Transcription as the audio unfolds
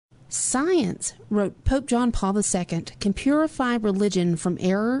Science, wrote Pope John Paul II, can purify religion from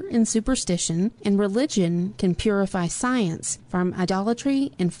error and superstition, and religion can purify science from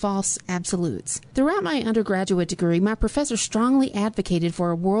idolatry and false absolutes. Throughout my undergraduate degree, my professor strongly advocated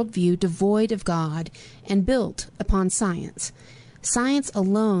for a worldview devoid of God and built upon science. Science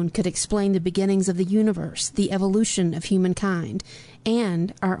alone could explain the beginnings of the universe, the evolution of humankind,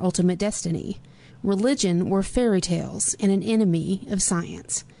 and our ultimate destiny. Religion were fairy tales and an enemy of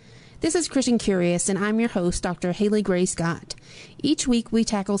science. This is Christian Curious, and I'm your host, Dr. Haley Gray Scott. Each week, we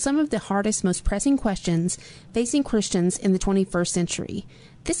tackle some of the hardest, most pressing questions facing Christians in the 21st century.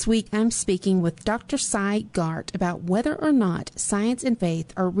 This week, I'm speaking with Dr. Cy Gart about whether or not science and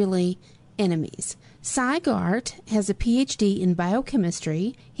faith are really enemies. Cy Gart has a PhD in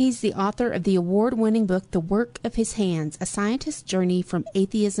biochemistry. He's the author of the award-winning book, The Work of His Hands, A Scientist's Journey from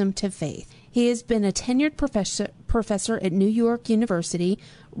Atheism to Faith. He has been a tenured professor at New York University,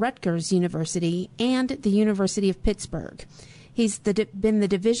 Rutgers University, and the University of Pittsburgh. He's been the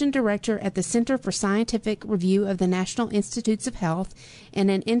division director at the Center for Scientific Review of the National Institutes of Health and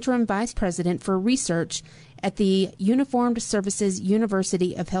an interim vice president for research at the Uniformed Services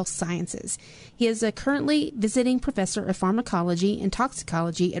University of Health Sciences. He is a currently visiting professor of pharmacology and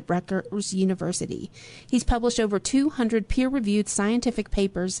toxicology at Rutgers University. He's published over 200 peer-reviewed scientific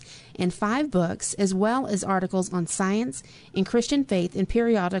papers and 5 books, as well as articles on science and Christian faith in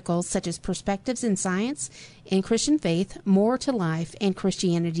periodicals such as Perspectives in Science and Christian Faith, More to Life, and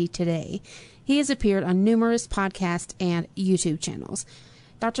Christianity Today. He has appeared on numerous podcasts and YouTube channels.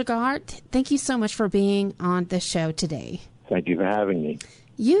 Dr. Gart, thank you so much for being on the show today. Thank you for having me.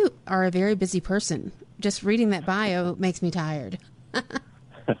 You are a very busy person. Just reading that bio makes me tired.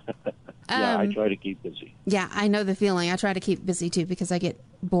 Yeah, I try to keep busy. Yeah, I know the feeling. I try to keep busy too because I get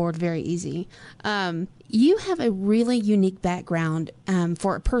bored very easy. You have a really unique background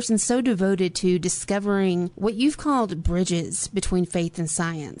for a person so devoted to discovering what you've called bridges between faith and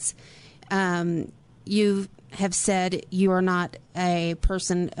science. You have said you are not a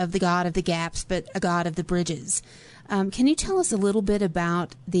person of the God of the gaps, but a God of the bridges. Can you tell us a little bit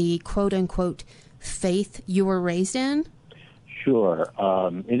about the quote-unquote faith you were raised in? Sure.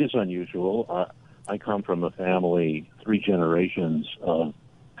 It is unusual. I come from a family, 3 generations of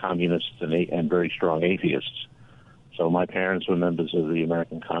communists and very strong atheists. So my parents were members of the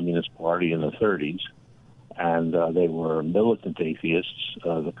American Communist Party in the 30s, and they were militant atheists,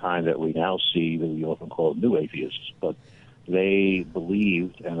 the kind that we now see that we often call new atheists. But they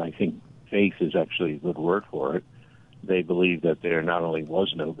believed, and I think faith is actually a good word for it, they believed that there not only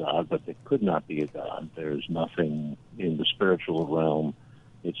was no God, but there could not be a God. There's nothing in the spiritual realm.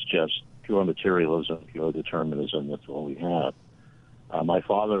 It's just pure materialism, pure determinism. That's all we have. My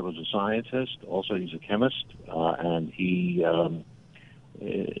father was a scientist. Also, he's a chemist, and he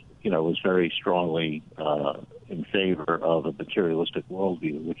was very strongly in favor of a materialistic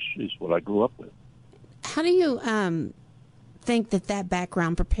worldview, which is what I grew up with. How do you think that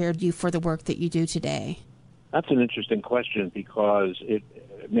background prepared you for the work that you do today? That's an interesting question because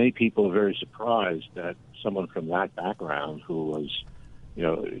many people are very surprised that someone from that background who was,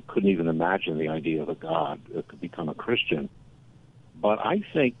 couldn't even imagine the idea of a God could become a Christian. But I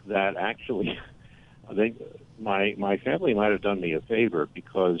think that actually, my family might have done me a favor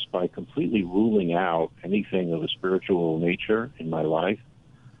because by completely ruling out anything of a spiritual nature in my life,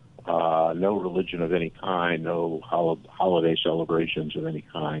 no religion of any kind, no holiday celebrations of any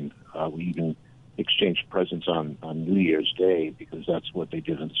kind, we even exchanged presents on New Year's Day because that's what they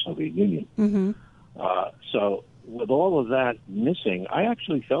did in the Soviet Union. Mm-hmm. So with all of that missing, I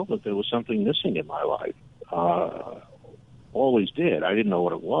actually felt that there was something missing in my life. Always did. I didn't know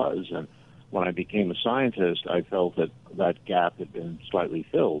what it was, and when I became a scientist, I felt that gap had been slightly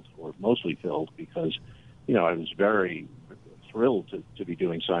filled, or mostly filled, because, I was very thrilled to be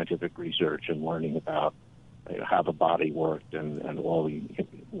doing scientific research and learning about how the body worked and all the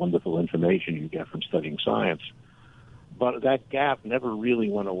wonderful information you get from studying science. But that gap never really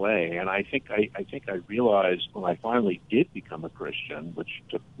went away, and I think I realized when I finally did become a Christian, which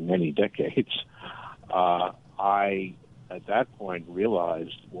took many decades, I at that point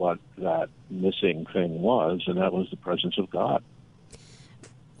realized what that missing thing was, and that was the presence of God.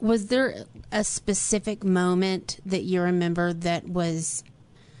 Was there a specific moment that you remember that was,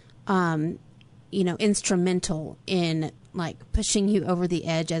 instrumental in pushing you over the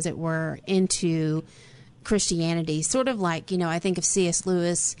edge, as it were, into Christianity? Sort of like, I think of C.S.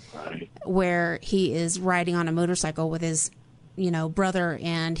 Lewis, right, where he is riding on a motorcycle with his brother,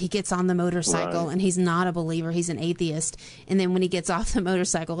 and he gets on the motorcycle, right, and he's not a believer, he's an atheist, and then when he gets off the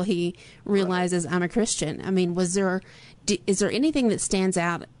motorcycle he realizes, right, I'm a Christian. I mean, is there anything that stands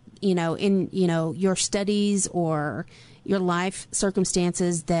out in your studies or your life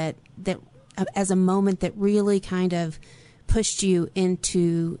circumstances that as a moment that really kind of pushed you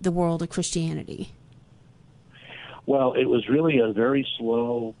into the world of Christianity? Well, it was really a very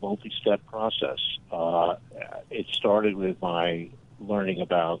slow, multi-step process. It started with my learning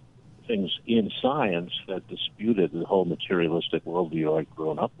about things in science that disputed the whole materialistic worldview I'd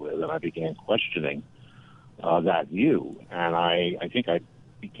grown up with, and I began questioning that view. And I think I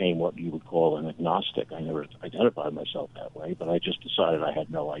became what you would call an agnostic. I never identified myself that way, but I just decided I had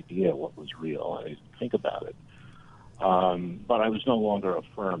no idea what was real. I didn't think about it. But I was no longer a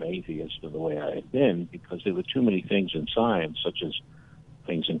firm atheist in the way I had been, because there were too many things in science, such as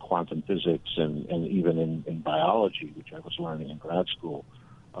things in quantum physics and even in biology, which I was learning in grad school,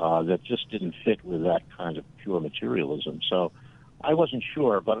 that just didn't fit with that kind of pure materialism. So I wasn't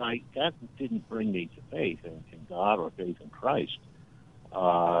sure, but that didn't bring me to faith in God or faith in Christ.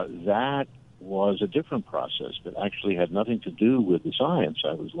 That was a different process that actually had nothing to do with the science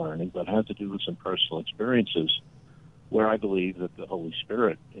I was learning, but had to do with some personal experiences where I believe that the Holy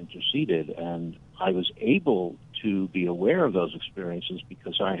Spirit interceded, and I was able to be aware of those experiences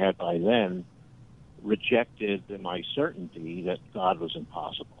because I had by then rejected my certainty that God was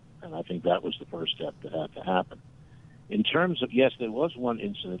impossible. And I think that was the first step that had to happen. In terms of, yes, there was one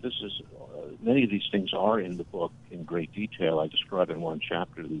incident. Many of these things are in the book in great detail. I describe in one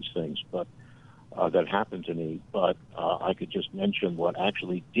chapter these things, but that happened to me. But I could just mention what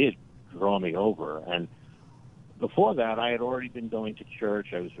actually did draw me over. And before that, I had already been going to church.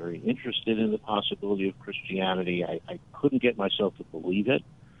 I was very interested in the possibility of Christianity. I couldn't get myself to believe it.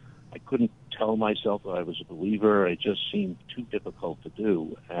 I couldn't tell myself that I was a believer. It just seemed too difficult to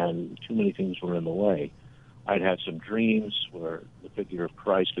do, and too many things were in the way. I'd had some dreams where the figure of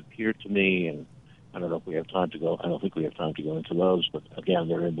Christ appeared to me, and I don't know if we have time to go. I don't think we have time to go into those, but again,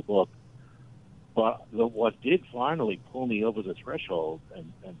 they're in the book. But what did finally pull me over the threshold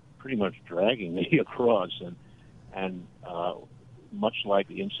and pretty much dragging me across, and much like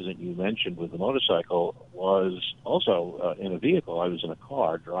the incident you mentioned with the motorcycle, was also in a vehicle. I was in a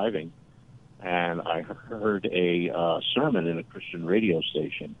car driving, and I heard a sermon in a Christian radio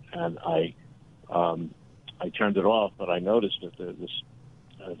station, and I turned it off, but I noticed that the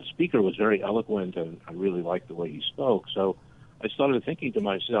speaker was very eloquent, and I really liked the way he spoke. So I started thinking to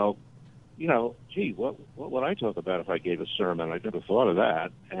myself, gee, what would I talk about if I gave a sermon? I never thought of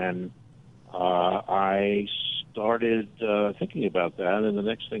that, and I started thinking about that, and the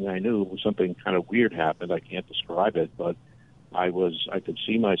next thing I knew, something kind of weird happened. I can't describe it, but I could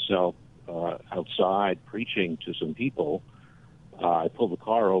see myself outside preaching to some people. I pulled the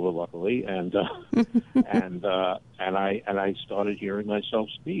car over, luckily, and I started hearing myself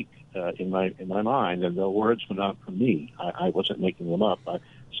speak in my mind, and the words were not from me. I wasn't making them up.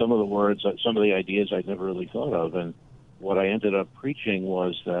 Some of the words, some of the ideas I'd never really thought of, and what I ended up preaching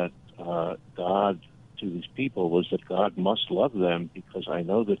was that God, to these people, was that God must love them because I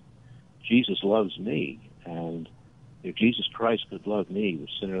know that Jesus loves me, and if Jesus Christ could love me, the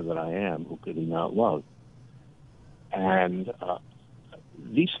sinner that I am, who could he not love? And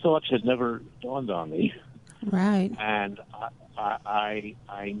these thoughts had never dawned on me. Right. And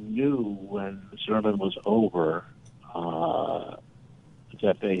I knew when the sermon was over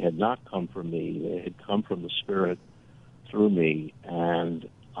that they had not come from me. They had come from the Spirit through me, and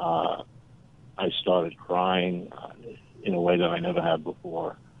I started crying in a way that I never had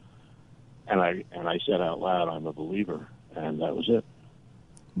before. And I said out loud, "I'm a believer," and that was it.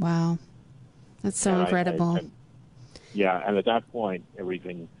 Wow, that's so incredible. And at that point,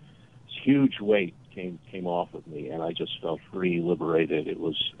 everything, huge weight came off of me, and I just felt free, liberated. It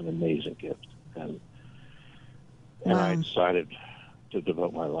was an amazing gift, and I decided to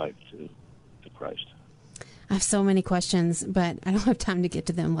devote my life to Christ. I have so many questions, but I don't have time to get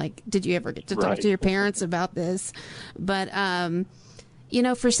to them. Like, did you ever get to talk to your parents about this? But,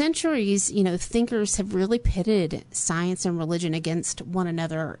 for centuries, thinkers have really pitted science and religion against one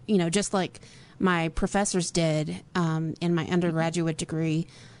another, just like my professors did in my undergraduate degree.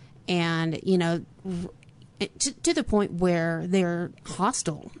 And, to the point where they're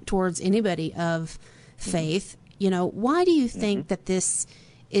hostile towards anybody of faith. Why do you think that this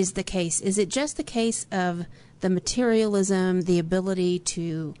is the case? Is it just the case of the materialism, the ability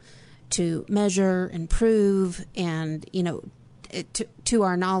to measure and prove, and to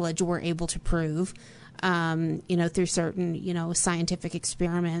our knowledge we're able to prove through certain scientific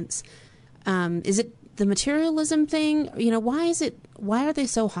experiments? Is it the materialism thing? Why are they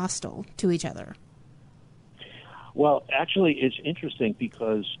so hostile to each other? Well, actually, it's interesting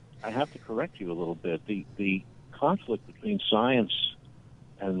because I have to correct you a little bit. The conflict between science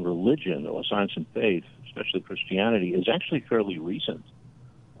and religion, or science and faith, especially Christianity, is actually fairly recent.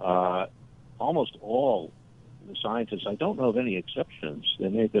 Almost all the scientists, I don't know of any exceptions, there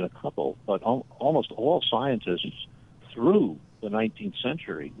may have been a couple, but almost all scientists through the 19th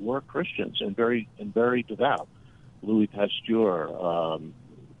century were Christians and very devout. Louis Pasteur,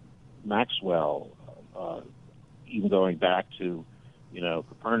 Maxwell, even going back to,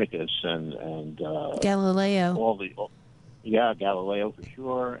 Copernicus and Galileo. Galileo for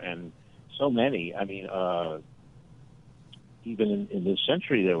sure, and so many. I mean, even in this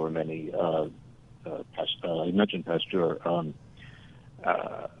century, there were many. I mentioned Pasteur,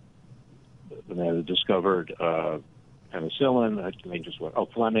 the man who discovered penicillin.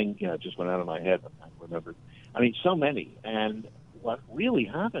 Fleming. Just went out of my head. I remembered. I mean, so many. And what really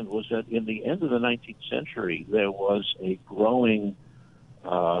happened was that in the end of the 19th century, there was a growing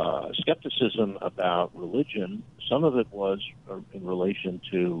skepticism about religion. Some of it was in relation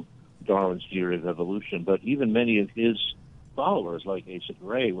to Darwin's theory of evolution, but even many of his followers, like Asa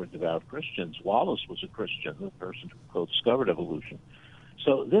Gray, were devout Christians. Wallace was a Christian, the person who co-discovered evolution.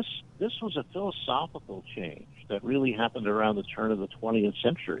 So this was a philosophical change that really happened around the turn of the 20th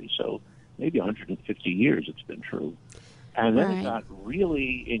century. So maybe 150 years it's been true. And then it got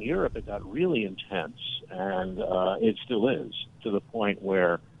really, in Europe, it got really intense, and it still is, to the point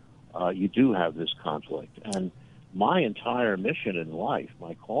where you do have this conflict. And my entire mission in life,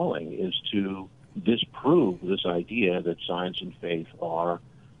 my calling, is to disprove this idea that science and faith are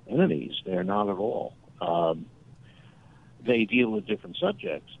enemies. They're not at all. They deal with different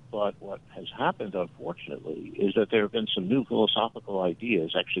subjects, but what has happened, unfortunately, is that there have been some new philosophical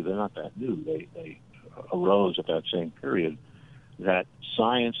ideas. Actually, they're not that new. They arose at that same period, that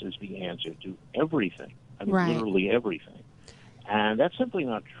science is the answer to everything. I mean, literally everything. And that's simply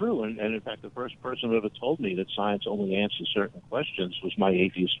not true. And in fact, the first person who ever told me that science only answers certain questions was my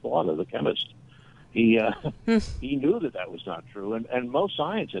atheist father, the chemist. He knew that was not true, and most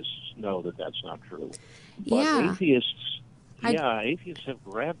scientists know that that's not true. But atheists have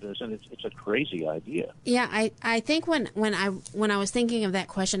grabbed this, and it's a crazy idea. Yeah, I think when I was thinking of that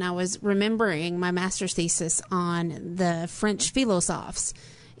question, I was remembering my master's thesis on the French philosophes,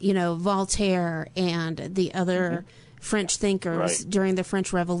 Voltaire and the other French thinkers during the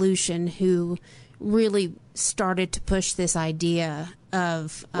French Revolution who really started to push this idea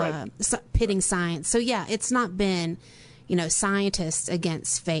of pitting science. So yeah, it's not been, scientists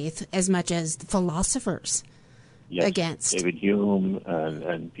against faith as much as philosophers against. David Hume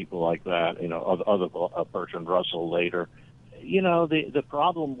and people like that, other Bertrand Russell later. The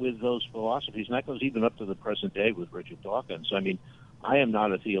problem with those philosophies, and that goes even up to the present day with Richard Dawkins. I mean, I am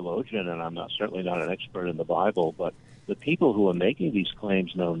not a theologian, and I'm certainly not an expert in the Bible, but the people who are making these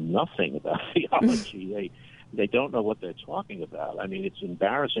claims know nothing about theology. They don't know what they're talking about. I mean, it's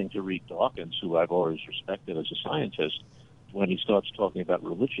embarrassing to read Dawkins, who I've always respected as a scientist. When he starts talking about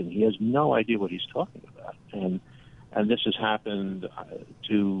religion, he has no idea what he's talking about. And this has happened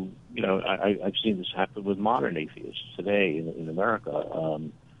to, I've seen this happen with modern atheists today in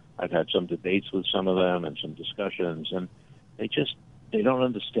America. I've had some debates with some of them and some discussions, and they don't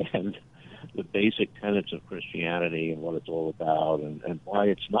understand the basic tenets of Christianity and what it's all about, and why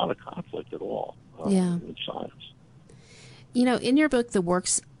it's not a conflict at all with science. In your book, The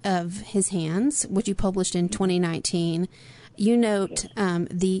Works of His Hands, which you published in 2019, you note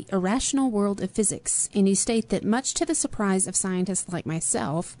the irrational world of physics, and you state that much to the surprise of scientists like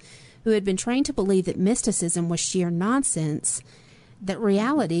myself, who had been trained to believe that mysticism was sheer nonsense, that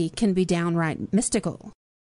reality can be downright mystical.